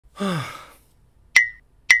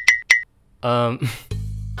um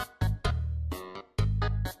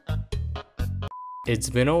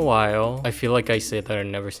It's been a while. I feel like I say that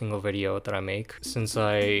in every single video that I make. Since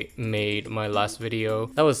I made my last video,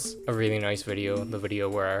 that was a really nice video. The video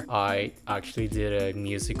where I actually did a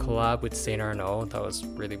music collab with Saint Arnaud. That was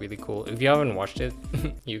really cool. If you haven't watched it,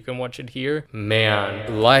 you can watch it here.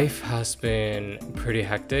 Man, life has been pretty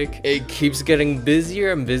hectic. It keeps getting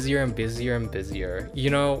busier and busier and busier and busier.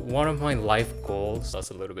 You know, one of my life goals,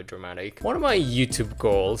 that's a little bit dramatic. One of my YouTube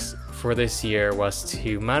goals for this year was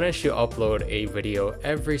to manage to upload a video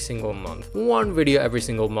every single month. One video every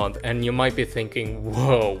single month. And you might be thinking,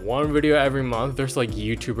 whoa, one video every month? There's like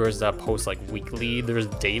YouTubers that post like weekly, there's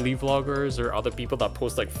daily vloggers or other people that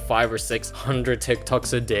post like 500 or 600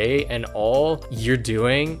 TikToks a day, and all you're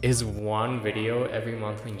doing is one video every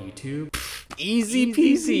month on YouTube. Pfft, easy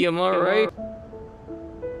peasy, am I right?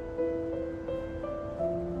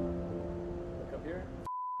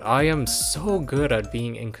 I am so good at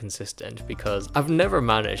being inconsistent because I've never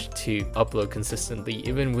managed to upload consistently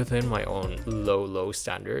even within my own low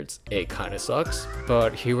standards. It kind of sucks,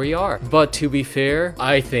 but here we are. But to be fair,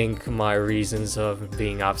 I think my reasons of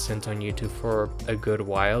being absent on YouTube for a good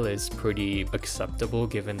while is pretty acceptable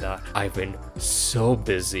given that I've been so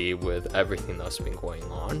busy with everything that's been going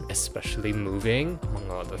on, especially moving, among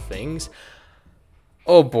other things.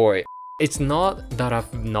 Oh boy. It's not that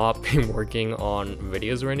I've not been working on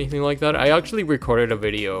videos or anything like that. I actually recorded a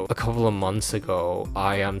video a couple of months ago.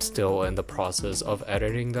 I am still in the process of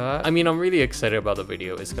editing that. I mean, I'm really excited about the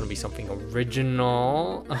video. It's gonna be something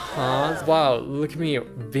original. Wow, look at me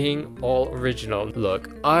being all original.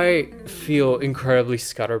 Look, I feel incredibly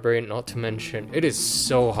scatterbrained, not to mention it is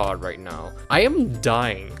so hot right now. I am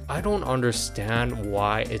dying. I don't understand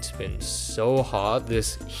why it's been so hot.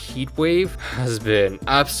 This heat wave has been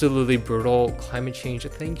absolutely brutal. Climate change,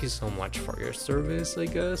 thank you so much for your service, I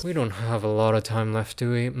guess. We don't have a lot of time left,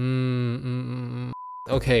 do we?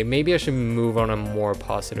 Okay, maybe I should move on a more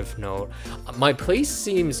positive note. My place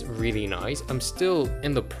seems really nice. I'm still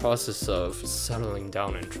in the process of settling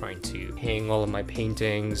down and trying to hang all of my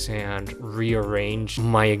paintings and rearrange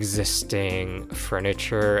my existing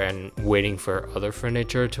furniture and waiting for other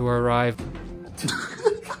furniture to arrive.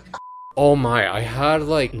 Oh my, I had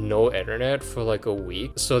like no internet for like a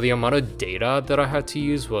week, so the amount of data that I had to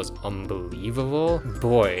use was unbelievable.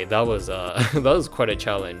 Boy, that was quite a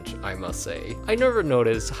challenge, I must say. I never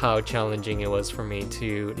noticed how challenging it was for me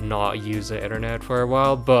to not use the internet for a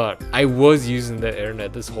while, but I was using the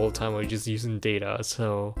internet this whole time. I was just using data,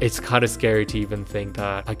 so it's kind of scary to even think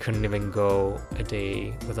that I couldn't even go a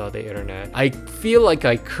day without the internet. I feel like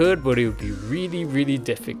I could, but it would be really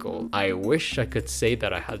difficult. I wish I could say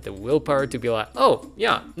that I had the willpower to be like, oh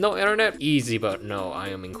yeah, no internet, easy, but no, I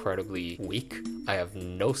am incredibly weak. I have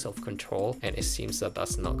no self-control, and it seems that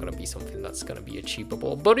that's not gonna be something that's gonna be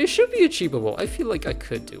achievable, but it should be achievable. I feel like I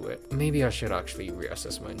could do it. Maybe I should actually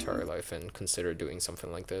reassess my entire life and consider doing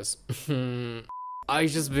something like this.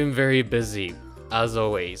 I've just been very busy. As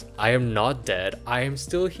always, I am not dead. I am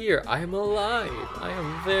still here. I am alive. I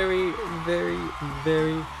am very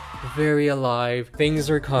alive. Things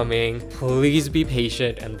are coming. Please be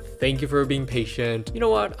patient, and thank you for being patient. You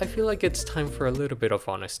know what? I feel like it's time for a little bit of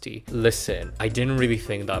honesty. Listen, I didn't really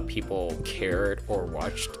think that people cared or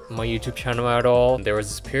watched my YouTube channel at all. There was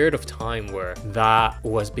this period of time where that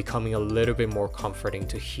was becoming a little bit more comforting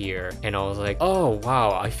to hear, and I was like, oh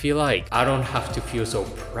wow, I feel like I don't have to feel so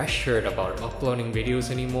pressured about uploading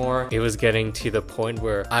videos anymore. It was getting to the point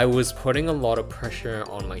where I was putting a lot of pressure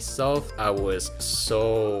on myself. I was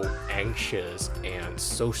so anxious and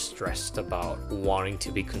so stressed about wanting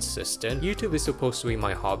to be consistent. YouTube is supposed to be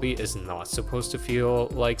my hobby. It's not supposed to feel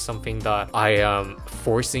like something that I am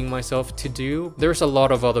forcing myself to do. There's a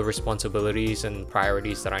lot of other responsibilities and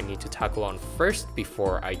priorities that I need to tackle on first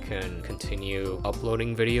before I can continue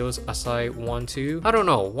uploading videos as I want to. I don't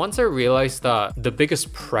know, once I realized that the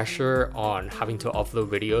biggest pressure on having to upload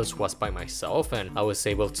videos was by myself, and I was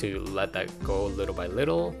able to let that go little by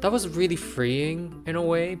little, that was really freeing in a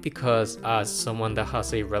way, because as someone that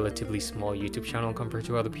has a relatively small YouTube channel compared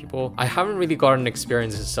to other people, I haven't really gotten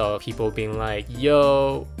experiences of people being like,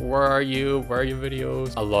 yo, where are you? Where are your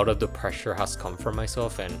videos? A lot of the pressure has come from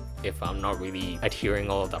myself, and if I'm not really adhering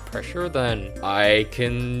all of that pressure, then I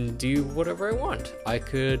can do whatever I want. I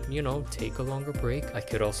could, you know, take a longer break. I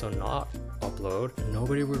could also not upload,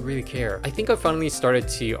 nobody would really care. I think I finally started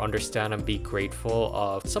to understand and be grateful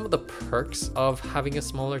of some of the perks of having a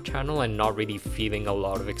smaller channel and not really feeling a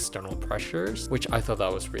lot of external pressures, which I thought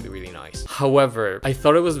that was really, really nice. However, I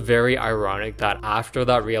thought it was very ironic that after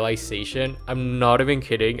that realization, I'm not even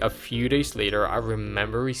kidding, a few days later, I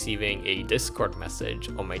remember receiving a Discord message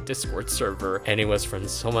on my Discord server, and it was from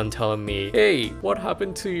someone telling me, hey, what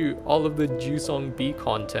happened to all of the JuSongb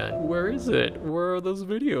content? Where is it? Where are those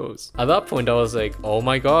videos? At that point, I was like, oh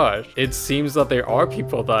my gosh, it seems that there are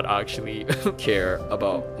people that actually care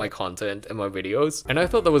about my content and my videos. And I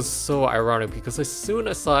thought that was so ironic because as soon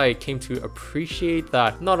as I came to appreciate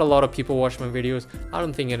that not a lot of people watch my videos, I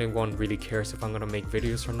don't think anyone really cares if I'm gonna make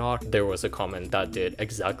videos or not, there was a comment that did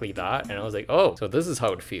exactly that, and I was like, oh, so this is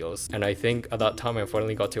how it feels. And I think at that time I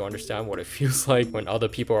finally got to understand what it feels like when other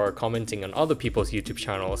people are commenting on other people's YouTube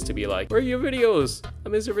channels to be like, where are your videos? I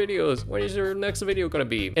miss your videos. When is your next video gonna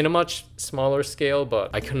be? In a much smaller scale, but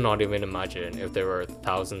I cannot even imagine if there were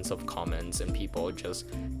thousands of comments and people just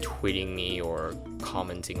tweeting me or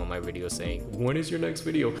commenting on my video saying, when is your next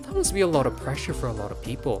video? That must be a lot of pressure for a lot of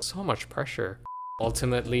people. So much pressure.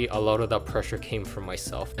 Ultimately, a lot of that pressure came from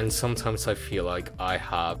myself, and sometimes I feel like I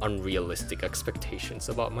have unrealistic expectations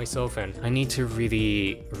about myself, and I need to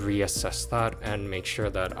really reassess that and make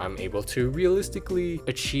sure that I'm able to realistically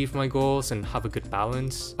achieve my goals and have a good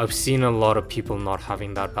balance. I've seen a lot of people not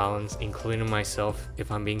having that balance, including myself,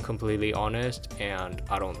 if I'm being completely honest, and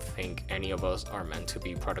I don't think any of us are meant to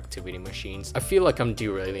be productivity machines. I feel like I'm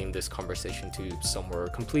derailing this conversation to somewhere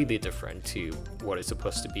completely different to what is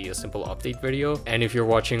supposed to be a simple update video. And if you're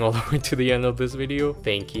watching all the way to the end of this video,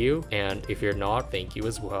 thank you. And if you're not, thank you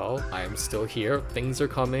as well. I am still here, things are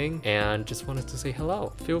coming, and just wanted to say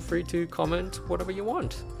hello. Feel free to comment whatever you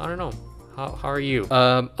want. I don't know. How are you?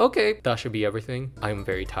 Okay, that should be everything. I'm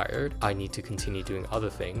very tired. I need to continue doing other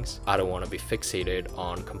things. I don't want to be fixated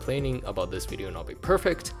on complaining about this video not being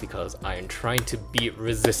perfect because I am trying to beat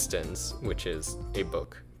resistance, which is a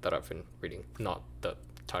book that I've been reading, not the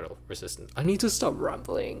title Resistance. I need to stop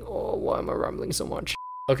rambling. Oh, why am I rambling so much?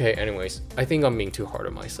 Okay, anyways, I think I'm being too hard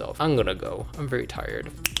on myself. I'm gonna go. I'm very tired.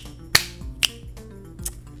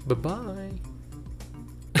 Bye-bye.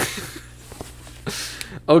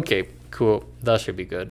 Okay, cool. That should be good.